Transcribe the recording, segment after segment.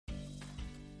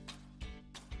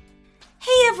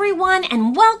everyone,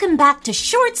 and welcome back to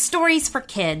Short Stories for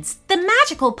Kids, the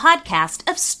magical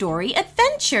podcast of story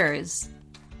adventures.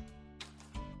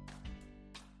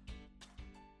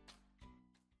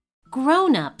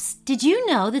 Grown-ups, did you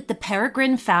know that the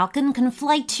peregrine falcon can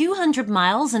fly 200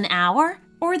 miles an hour?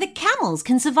 Or that camels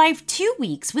can survive 2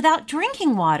 weeks without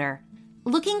drinking water?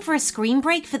 Looking for a screen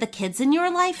break for the kids in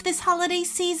your life this holiday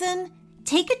season?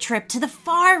 Take a trip to the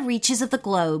far reaches of the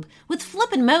globe with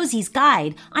Flip and Mosey's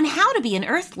guide on how to be an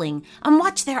earthling and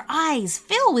watch their eyes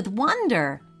fill with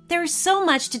wonder. There's so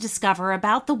much to discover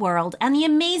about the world and the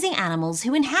amazing animals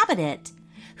who inhabit it.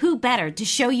 Who better to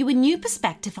show you a new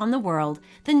perspective on the world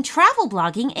than travel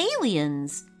blogging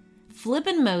aliens? Flip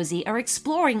and Mosey are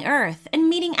exploring Earth and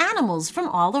meeting animals from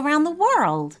all around the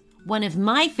world. One of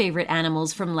my favorite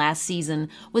animals from last season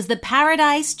was the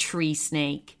paradise tree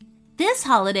snake. This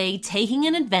holiday, taking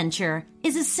an adventure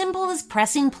is as simple as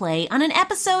pressing play on an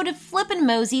episode of Flip and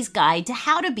Mosey's Guide to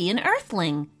How to Be an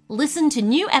Earthling. Listen to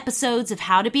new episodes of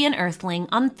How to Be an Earthling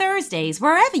on Thursdays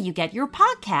wherever you get your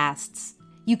podcasts.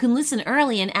 You can listen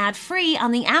early and ad-free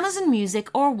on the Amazon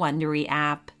Music or Wondery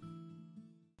app.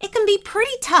 It can be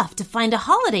pretty tough to find a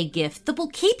holiday gift that will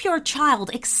keep your child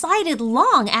excited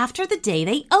long after the day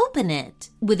they open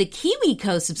it. With a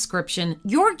KiwiCo subscription,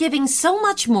 you're giving so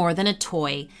much more than a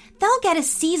toy. They'll get a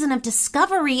season of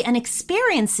discovery and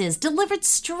experiences delivered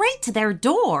straight to their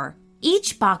door.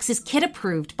 Each box is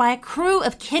kid-approved by a crew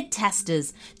of kid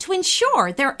testers to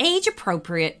ensure they're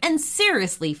age-appropriate and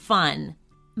seriously fun.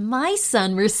 My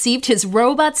son received his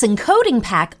robots and coding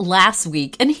pack last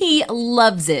week, and he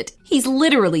loves it. He's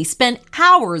literally spent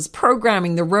hours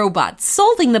programming the robots,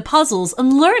 solving the puzzles,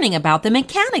 and learning about the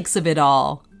mechanics of it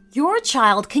all. Your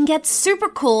child can get super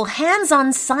cool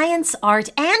hands-on science, art,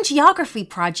 and geography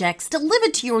projects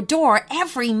delivered to your door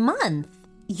every month.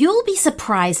 You'll be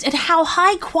surprised at how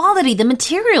high quality the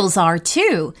materials are,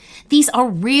 too. These are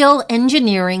real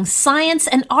engineering, science,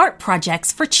 and art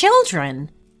projects for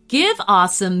children. Give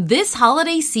awesome this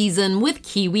holiday season with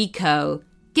KiwiCo.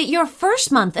 Get your first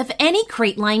month of any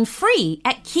crate line free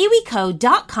at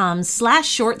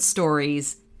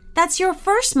kiwico.com/shortstories. That's your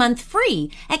first month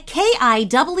free at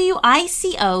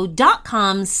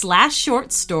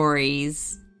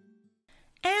kiwico.com/shortstories.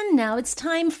 And now it's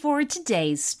time for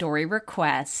today's story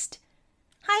request.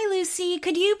 Hi, Lucy.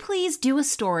 Could you please do a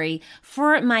story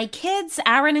for my kids,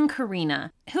 Aaron and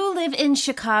Karina, who live in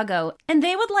Chicago, and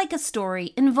they would like a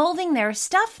story involving their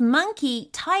stuffed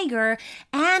monkey, tiger,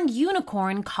 and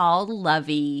unicorn called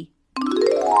Lovey.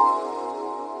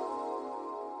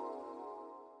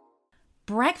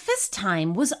 Breakfast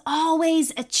time was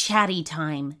always a chatty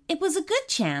time. It was a good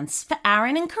chance for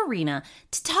Aaron and Karina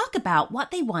to talk about what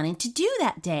they wanted to do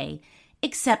that day.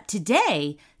 Except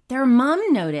today, their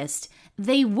mom noticed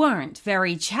they weren't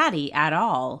very chatty at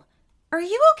all. "Are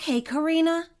you okay,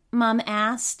 Karina?" Mom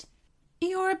asked.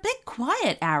 "You're a bit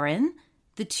quiet, Aaron."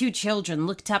 The two children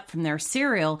looked up from their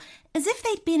cereal as if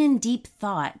they'd been in deep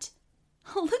thought.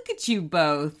 "Look at you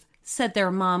both," said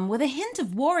their mom with a hint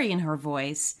of worry in her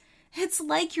voice. "It's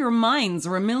like your minds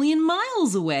are a million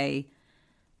miles away."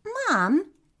 "Mom,"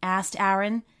 asked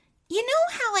Aaron, "you know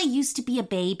how I used to be a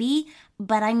baby,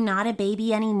 but I'm not a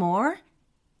baby anymore?"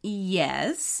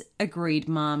 "Yes," agreed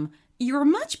Mom. "You're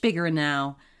much bigger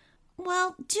now."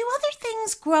 "Well, do other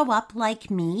things grow up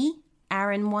like me?"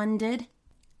 Aaron wondered.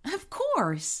 "Of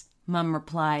course," Mom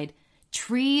replied.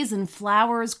 "Trees and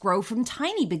flowers grow from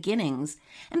tiny beginnings,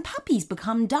 and puppies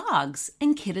become dogs,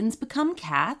 and kittens become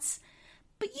cats.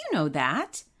 But you know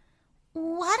that."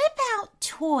 "What about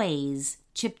toys?"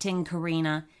 chipped in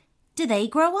Karina. "Do they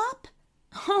grow up?"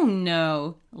 "Oh,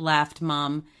 no," laughed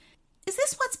Mom. "Is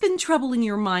this what's been troubling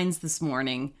your minds this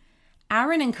morning?"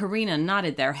 Aaron and Karina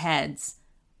nodded their heads.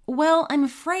 "Well, I'm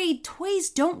afraid toys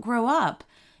don't grow up.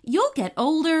 You'll get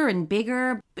older and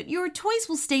bigger, but your toys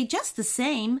will stay just the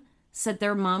same," said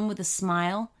their mom with a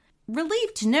smile,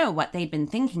 relieved to know what they'd been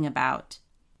thinking about.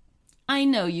 "I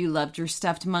know you loved your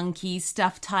stuffed monkey,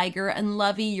 stuffed tiger, and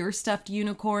Lovey, your stuffed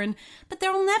unicorn, but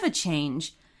they'll never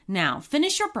change. Now,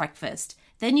 finish your breakfast,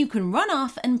 then you can run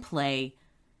off and play."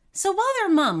 So while their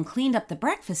mom cleaned up the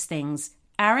breakfast things,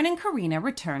 Aaron and Karina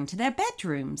returned to their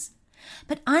bedrooms.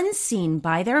 But unseen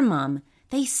by their mom,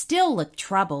 they still looked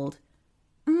troubled.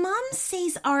 "Mom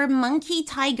says our monkey,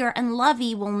 tiger, and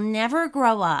Lovey will never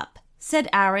grow up," said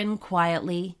Aaron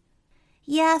quietly.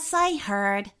 "Yes, I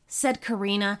heard," said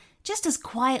Karina, just as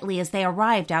quietly as they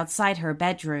arrived outside her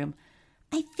bedroom.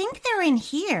 "I think they're in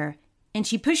here." And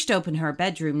she pushed open her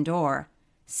bedroom door.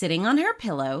 Sitting on her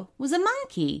pillow was a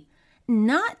monkey.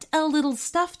 Not a little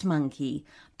stuffed monkey,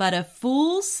 but a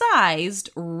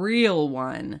full-sized real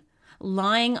one.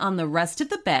 Lying on the rest of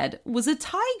the bed was a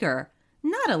tiger.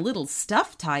 Not a little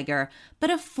stuffed tiger, but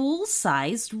a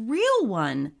full-sized real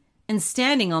one. And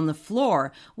standing on the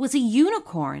floor was a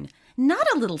unicorn. Not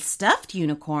a little stuffed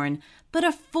unicorn, but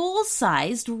a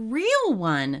full-sized real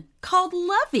one called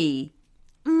Lovey.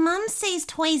 "Mum says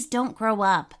toys don't grow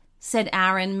up," said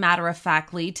Aaron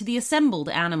matter-of-factly to the assembled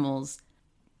animals.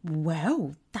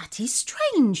 "Well, that is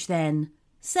strange then,"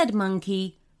 said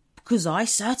Monkey, "because I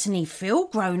certainly feel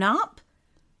grown up."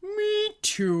 "Me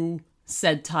too,"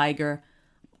 said Tiger.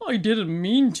 "I didn't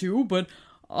mean to, but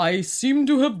I seem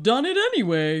to have done it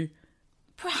anyway."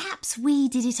 "Perhaps we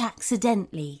did it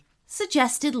accidentally,"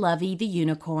 suggested Lovey the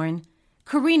unicorn.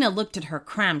 Karina looked at her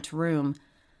cramped room.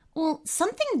 "Well,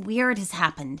 something weird has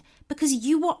happened because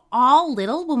you were all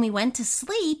little when we went to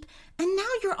sleep, and now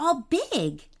you're all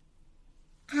big."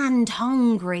 "And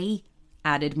hungry,"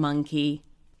 added Monkey.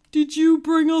 "Did you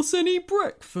bring us any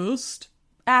breakfast?"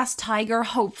 asked Tiger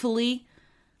hopefully.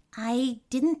 "I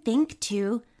didn't think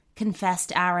to,"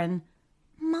 confessed Aaron.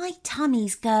 "My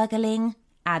tummy's gurgling,"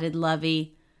 added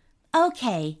Lovey.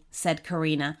 "Okay," said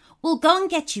Karina. "We'll go and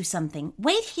get you something.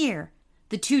 Wait here."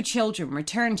 The two children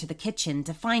returned to the kitchen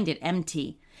to find it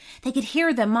empty. They could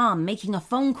hear their mom making a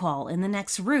phone call in the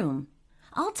next room.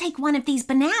 "I'll take one of these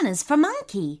bananas for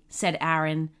Monkey," said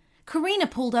Aaron. Karina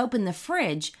pulled open the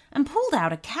fridge and pulled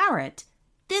out a carrot.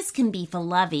 "This can be for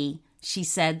Lovey," she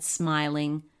said,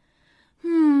 smiling.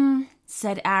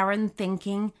 Said Aaron,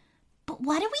 thinking. "But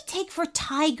what do we take for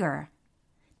Tiger?"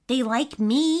 "They like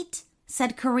meat,"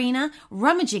 said Karina,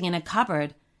 rummaging in a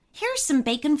cupboard. "Here's some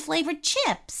bacon-flavored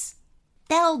chips."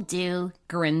 "They'll do,"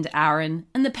 grinned Aaron,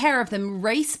 and the pair of them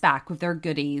raced back with their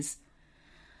goodies.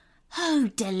 "Oh,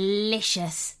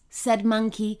 delicious," said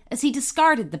Monkey as he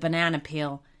discarded the banana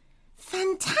peel.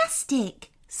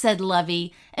 "Fantastic," said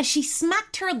Lovey as she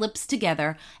smacked her lips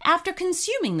together after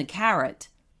consuming the carrot.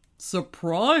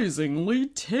 "Surprisingly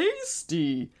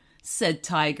tasty," said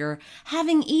Tiger,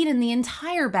 having eaten the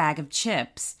entire bag of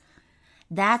chips.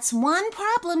 "That's one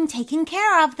problem taken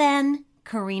care of then,"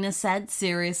 Karina said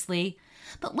seriously.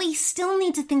 "But we still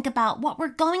need to think about what we're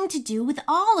going to do with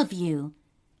all of you."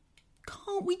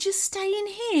 "Can't we just stay in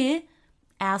here?"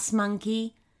 asked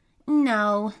Monkey.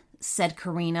 "No," said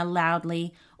Karina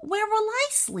loudly. "Where will I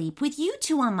sleep with you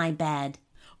two on my bed?"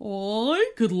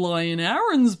 "I could lie in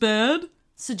Aaron's bed,"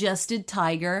 suggested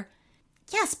Tiger.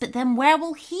 "Yes, but then where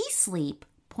will he sleep?"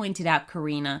 pointed out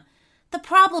Karina. "The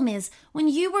problem is, when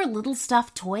you were little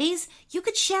stuffed toys, you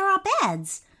could share our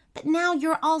beds. But now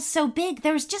you're all so big,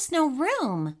 there's just no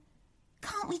room."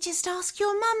 "Can't we just ask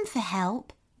your mum for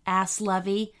help?" asked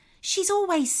Lovey. "She's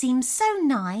always seemed so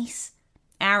nice."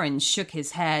 Aaron shook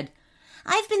his head.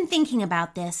 "I've been thinking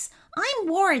about this. I'm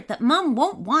worried that Mum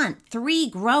won't want 3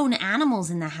 grown animals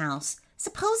in the house.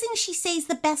 Supposing she says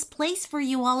the best place for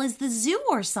you all is the zoo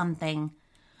or something."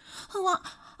 "Oh,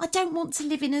 I don't want to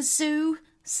live in a zoo,"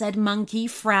 said Monkey,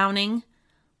 frowning.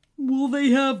 "Will they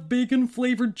have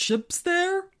bacon-flavored chips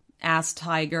there?" asked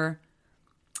Tiger.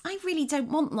 "I really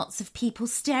don't want lots of people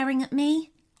staring at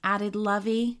me," added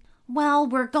Lovey. "Well,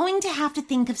 we're going to have to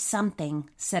think of something,"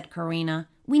 said Karina.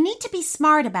 "We need to be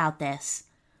smart about this."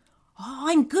 "Oh,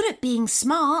 I'm good at being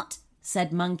smart,"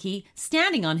 said Monkey,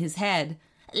 standing on his head.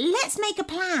 "Let's make a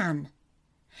plan."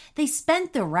 They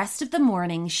spent the rest of the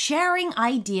morning sharing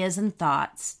ideas and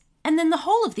thoughts, and then the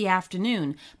whole of the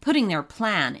afternoon putting their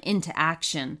plan into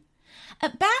action.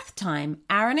 At bath time,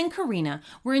 Aaron and Karina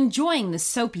were enjoying the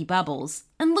soapy bubbles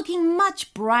and looking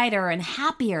much brighter and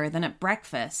happier than at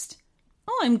breakfast.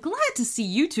 "Oh, I'm glad to see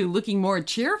you two looking more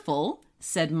cheerful,"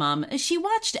 said Mum as she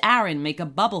watched Aaron make a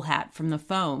bubble hat from the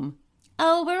foam.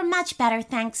 "Oh, we're much better,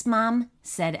 thanks, Mum,"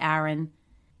 said Aaron.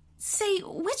 "Say,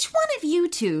 which one of you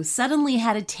two suddenly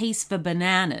had a taste for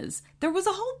bananas? There was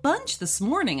a whole bunch this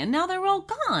morning, and now they're all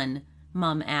gone,"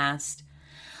 Mum asked.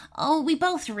 "Oh, we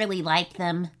both really like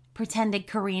them," pretended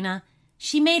Karina.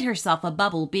 She made herself a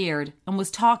bubble beard and was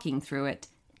talking through it.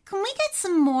 "Can we get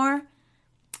some more?"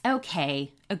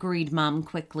 "Okay," agreed Mum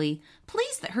quickly,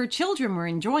 pleased that her children were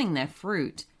enjoying their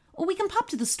fruit. "We can pop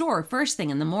to the store first thing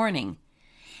in the morning."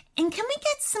 "And can we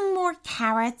get some more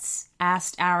carrots?"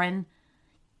 asked Aaron.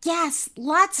 "Yes,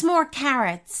 lots more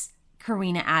carrots,"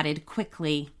 Karina added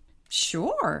quickly.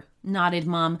 "Sure," nodded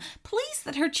Mum, pleased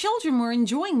that her children were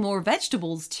enjoying more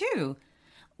vegetables too.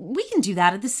 "We can do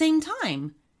that at the same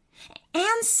time."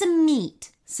 "And some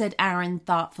meat," said Aaron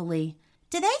thoughtfully.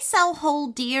 "Do they sell whole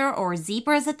deer or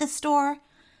zebras at the store?"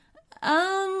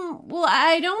 Well,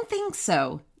 I don't think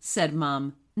so," said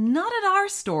Mum. "Not at our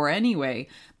store, anyway.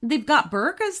 They've got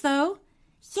burgers, though."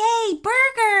 "Yay,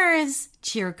 burgers!"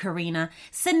 cheered Karina,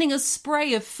 sending a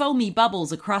spray of foamy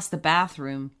bubbles across the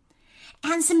bathroom.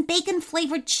 And some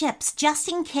bacon-flavored chips, just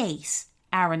in case,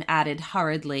 Aaron added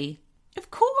hurriedly.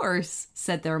 Of course,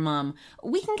 said their mom.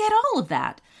 We can get all of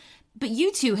that. But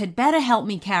you two had better help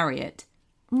me carry it.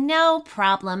 No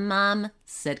problem, Mom,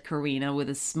 said Karina with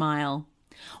a smile.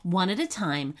 One at a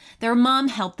time, their mom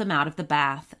helped them out of the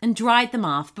bath and dried them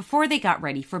off before they got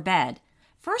ready for bed.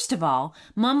 First of all,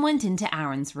 Mom went into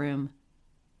Aaron's room.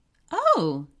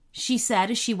 Oh, she said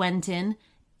as she went in,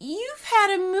 you've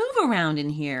had a move around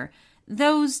in here.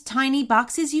 Those tiny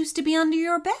boxes used to be under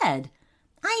your bed.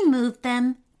 I moved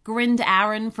them, grinned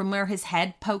Aaron from where his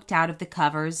head poked out of the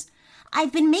covers.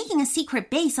 I've been making a secret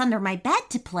base under my bed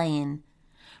to play in.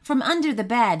 From under the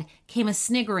bed came a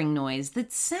sniggering noise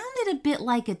that sounded a bit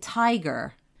like a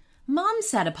tiger. Mom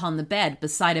sat upon the bed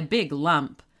beside a big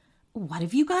lump. What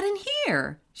have you got in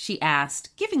here? She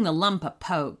asked, giving the lump a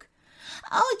poke.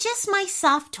 Oh, just my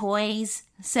soft toys,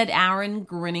 said Aaron,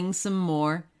 grinning some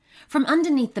more. From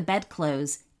underneath the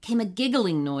bedclothes came a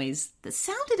giggling noise that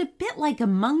sounded a bit like a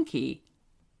monkey.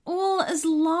 Well, as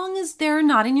long as they're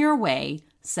not in your way,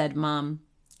 said Mom.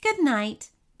 Good night.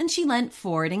 And she leant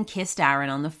forward and kissed Aaron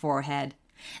on the forehead.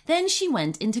 Then she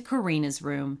went into Karina's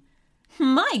room.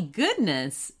 My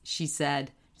goodness, she said,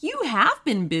 you have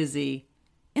been busy.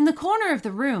 In the corner of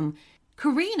the room,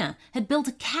 Karina had built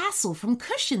a castle from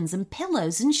cushions and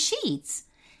pillows and sheets.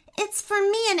 It's for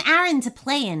me and Aaron to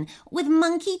play in with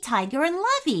Monkey, Tiger, and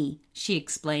Lovey, she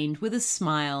explained with a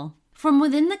smile. From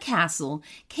within the castle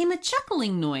came a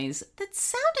chuckling noise that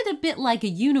sounded a bit like a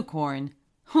unicorn.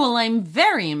 Well, I'm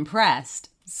very impressed,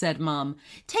 said Mom,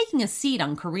 taking a seat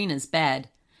on Karina's bed.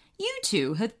 You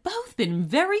two have both been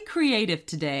very creative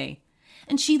today.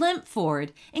 And she leant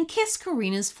forward and kissed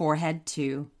Karina's forehead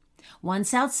too.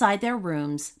 Once outside their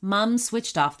rooms, Mom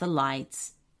switched off the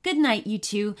lights. Good night, you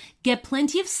two. Get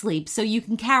plenty of sleep so you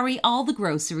can carry all the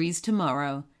groceries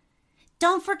tomorrow.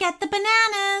 Don't forget the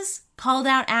bananas, called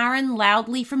out Aaron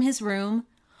loudly from his room.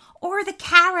 Or the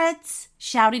carrots,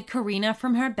 shouted Karina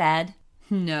from her bed.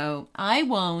 No, I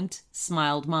won't,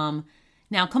 smiled Mom.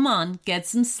 Now come on, get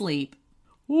some sleep.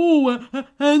 Oh,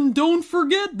 and don't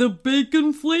forget the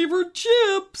bacon-flavored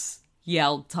chips,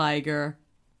 yelled Tiger.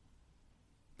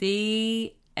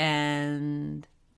 The end.